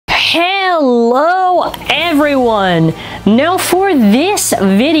Hello everyone! Now for this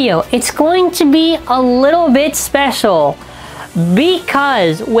video, it's going to be a little bit special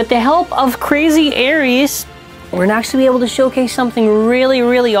because with the help of CrazyAries, we're going to actually be able to showcase something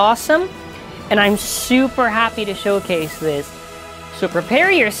really awesome, and I'm super happy to showcase this. So prepare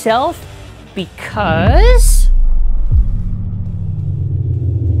yourself because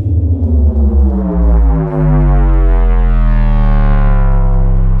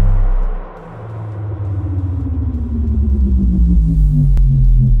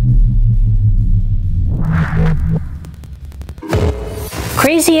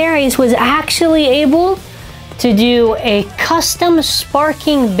CrazyAries was actually able to do a custom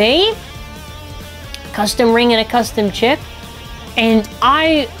sparking bay, custom ring, and a custom chip, and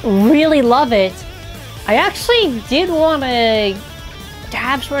I really love it. I actually did want to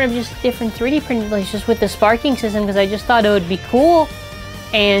have sort of just different 3D printed blades just with the sparking system because I just thought it would be cool,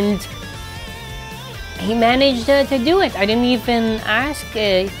 and he managed to do it. I didn't even ask.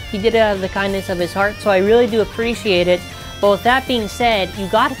 He did it out of the kindness of his heart, so I really do appreciate it. But with that being said, you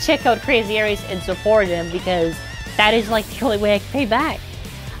gotta check out CrazyAries and support him because that is like the only way I can pay back.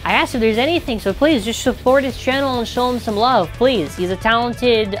 I asked if there's anything, so please just support his channel and show him some love, please. He's a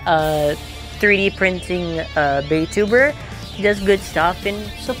talented 3D printing Baytuber. He does good stuff, and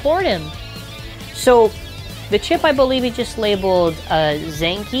support him. So the chip, I believe he just labeled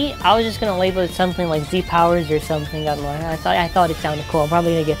Zankye. I was just gonna label it something like Zepwerz or something. I don't know. I thought it sounded cool. I'm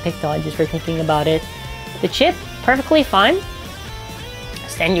probably gonna get picked on just for thinking about it. The chip, perfectly fine.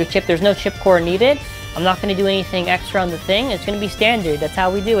 Standard chip, there's no chip core needed. I'm not going to do anything extra on the thing. It's going to be standard. That's how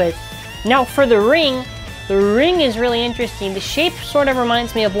we do it. Now for the ring is really interesting. The shape sort of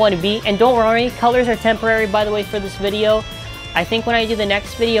reminds me of 1B, and don't worry, colors are temporary, by the way, for this video. I think when I do the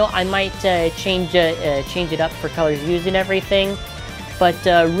next video, I might change it up for colors used and everything. But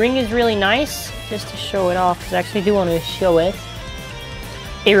ring is really nice, just to show it off, because I actually do want to show it.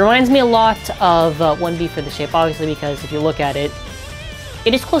 It reminds me a lot of 1B for the shape, obviously, because if you look at it,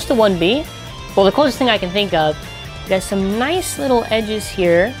 it is close to 1B. Well, the closest thing I can think of, it has some nice little edges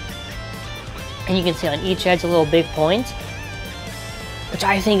here, and you can see on each edge a little big point, which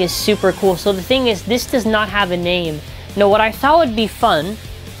I think is super cool. So the thing is, this does not have a name. Now, what I thought would be fun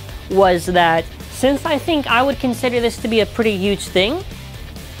was that, since I think I would consider this to be a pretty huge thing,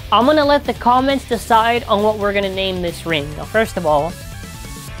 I'm gonna let the comments decide on what we're gonna name this ring. Now, first of all,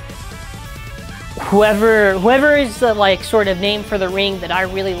 whoever is the like sort of name for the ring that I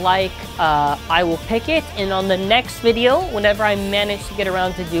really like, I will pick it, and on the next video, whenever I manage to get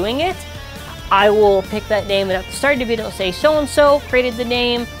around to doing it, I will pick that name, and at the start of the video it'll say so and so created the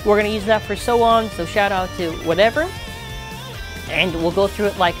name, we're gonna use that for so on, so shout out to whatever, and we'll go through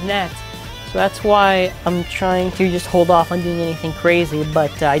it like that. So that's why I'm trying to just hold off on doing anything crazy,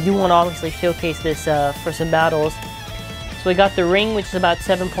 but I do want to obviously showcase this for some battles. So we got the ring, which is about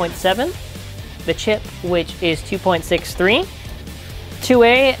 7.7. The chip, which is 2.63.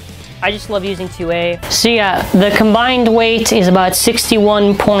 2A, I just love using 2A. So yeah, the combined weight is about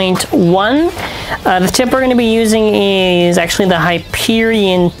 61.1. The tip we're going to be using is actually the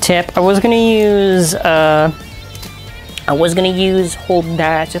Hyperion tip. I was going to use Hold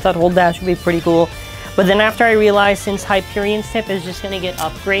Dash. I thought Hold Dash would be pretty cool. But then after I realized since Hyperion's tip is just going to get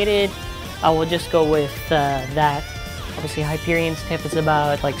upgraded, I will just go with that. Obviously, Hyperion's tip is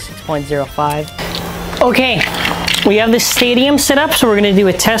about like 6.05. Okay, we have the stadium set up, so we're gonna do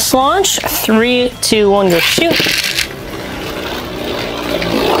a test launch. 3, 2, 1, go shoot.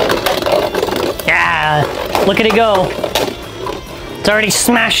 Yeah, look at it go. It's already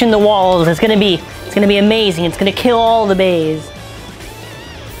smashing the walls. It's gonna be amazing. It's gonna kill all the bays.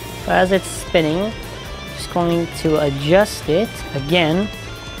 So as it's spinning, just going to adjust it again.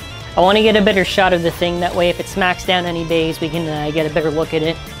 I want to get a better shot of the thing, that way if it smacks down any bays, we can get a better look at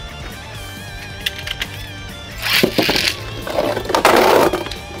it.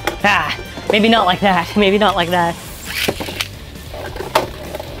 Ah, maybe not like that, maybe not like that.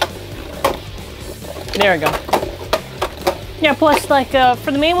 There we go. Yeah, plus like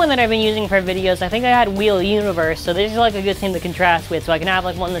for the main one that I've been using for videos, I think I had Wheel Universe, so this is like a good thing to contrast with, so I can have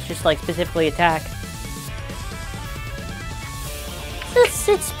like one that's just like specifically attack.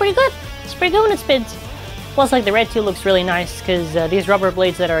 It's pretty good. It's pretty good when it spins. Plus, like, the red too looks really nice because these rubber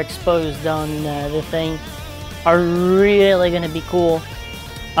blades that are exposed on the thing are really going to be cool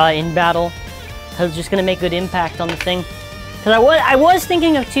in battle, because it's just going to make good impact on the thing. Because I was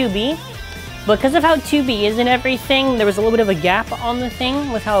thinking of 2B, but because of how 2B is and everything, there was a little bit of a gap on the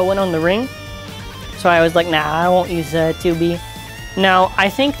thing with how it went on the ring. So I was like, nah, I won't use 2B. Now, I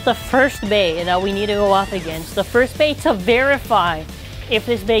think the first bay that we need to go up against, the first bay to verify if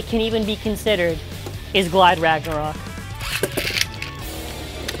this bay can even be considered, is Glide Ragnarok.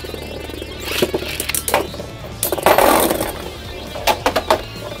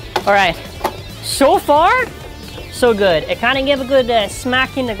 All right, so far, so good. It kind of gave a good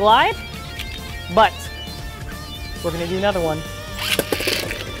smack in the glide, but we're gonna do another one.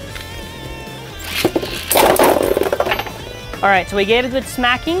 All right, so we gave a good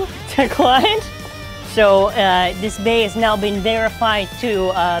smacking to glide. So this bay has now been verified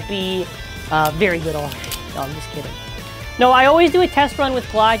to be very good already. No, I'm just kidding. No, I always do a test run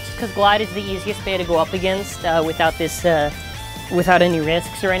with glide just because glide is the easiest bay to go up against without this, without any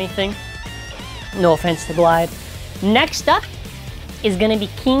risks or anything. No offense to glide. Next up is gonna be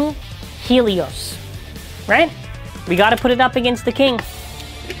King Helios, right? We gotta put it up against the King.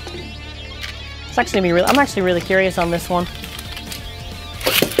 It's actually gonna be I'm actually really curious on this one.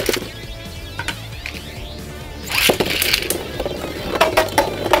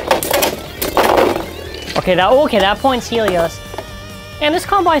 Okay, that point's Helios. And this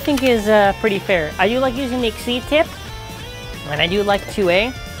combo I think is pretty fair. I do like using the Exceed tip, and I do like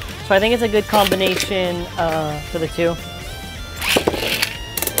 2A. So I think it's a good combination for the two.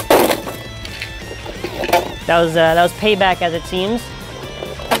 That was payback as it seems.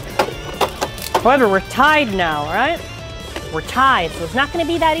 However, we're tied now, all right? We're tied, so it's not going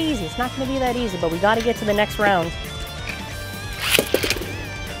to be that easy. It's not going to be that easy, but we got to get to the next round.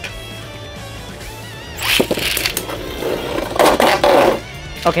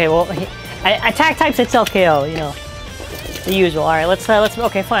 Okay, well, attack types itself KO, you know, the usual. All right, let's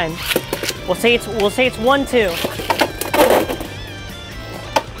okay, fine. We'll say it's 1-2.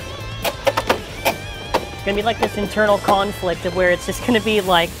 It's gonna be like this internal conflict of where it's just gonna be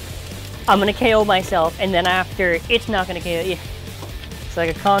like, I'm gonna KO myself, and then after it's not gonna KO you. It's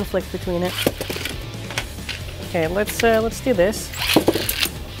like a conflict between it. Okay, let's do this.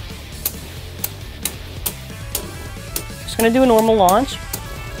 Just gonna do a normal launch.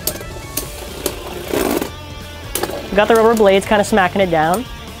 Got the rubber blades kind of smacking it down.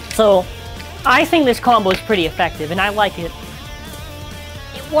 So I think this combo is pretty effective and I like it.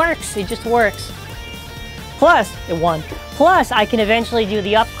 It works, it just works. Plus, it won. Plus, I can eventually do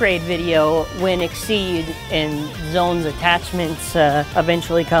the upgrade video when Exceed and Zone's attachments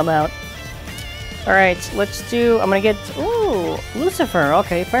eventually come out. All right, let's do, I'm gonna get, ooh, Lucifer,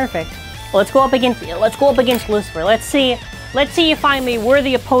 okay, perfect. Let's go up against Lucifer. Let's see if I'm a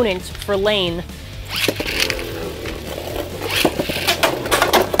worthy opponent for Lane.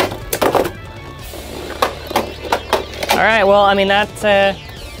 All right, well, I mean, that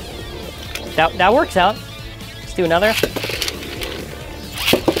works out. Let's do another.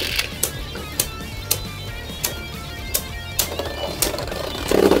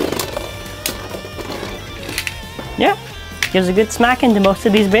 Yeah, gives a good smack into most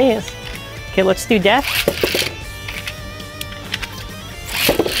of these bays. Okay, let's do death.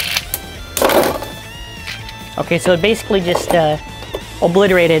 Okay, so it basically just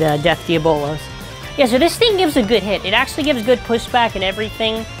obliterated Death Diabolos. Yeah, so this thing gives a good hit. It actually gives good pushback and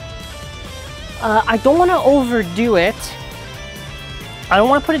everything. I don't want to overdo it. I don't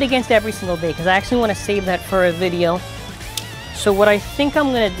want to put it against every single day because I actually want to save that for a video. So what I think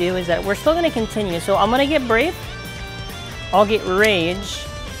I'm going to do is that we're still going to continue. So I'm going to get Brave. I'll get Rage.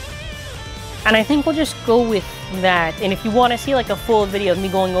 And I think we'll just go with that. And if you want to see like a full video of me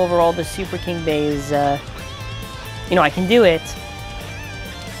going over all the Super King bays, you know, I can do it.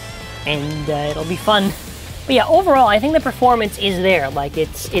 And it'll be fun. But yeah, overall, I think the performance is there. Like,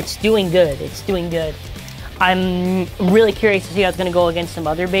 it's doing good. It's doing good. I'm really curious to see how it's going to go against some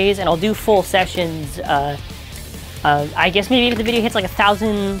other bays, and I'll do full sessions. I guess maybe if the video hits like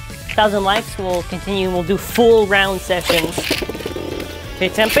 1,000 likes, we'll continue. We'll do full round sessions. Okay,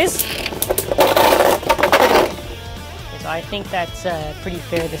 Tempest. So I think that's pretty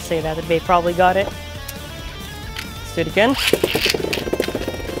fair to say that the bay probably got it. Let's do it again.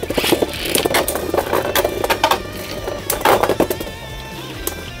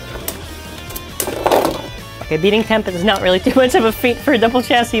 Okay, beating Tempest is not really too much of a feat for a double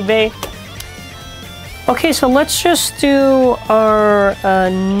chassis bay. Okay, so let's just do our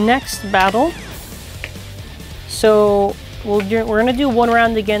next battle. So we're gonna do one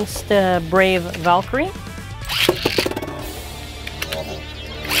round against Brave Valkyrie.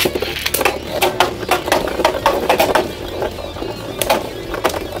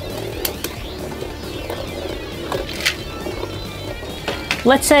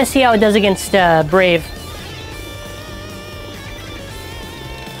 Let's see how it does against Brave.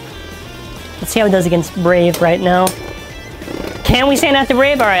 Let's see how it does against Brave right now. Can we stand out to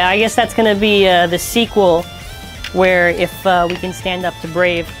Brave? Alright, I guess that's gonna be the sequel where if we can stand up to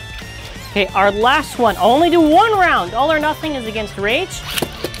Brave. Okay, our last one. I'll only do one round. All or nothing is against Rage.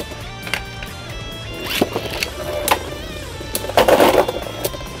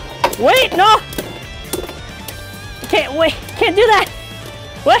 Wait, no! Can't wait, can't do that!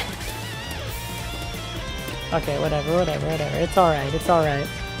 What? Okay, whatever. It's alright.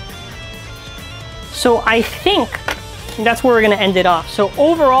 So I think that's where we're gonna end it off. So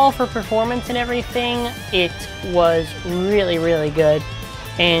overall for performance and everything, it was really, really good.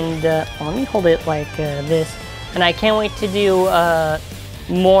 And let me hold it like this. And I can't wait to do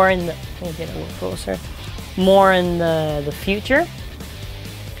more in the, let me get a little closer, more in the future.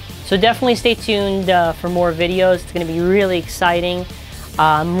 So definitely stay tuned for more videos. It's gonna be really exciting.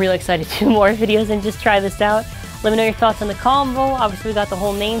 I'm really excited to do more videos and just try this out. Let me know your thoughts on the combo. Obviously we got the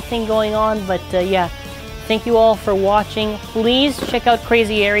whole name thing going on, but yeah. Thank you all for watching. Please check out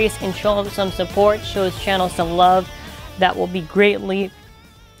CrazyAries and show him some support, show his channel some love. That will be greatly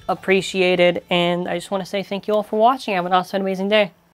appreciated. And I just want to say thank you all for watching. Have an awesome, amazing day.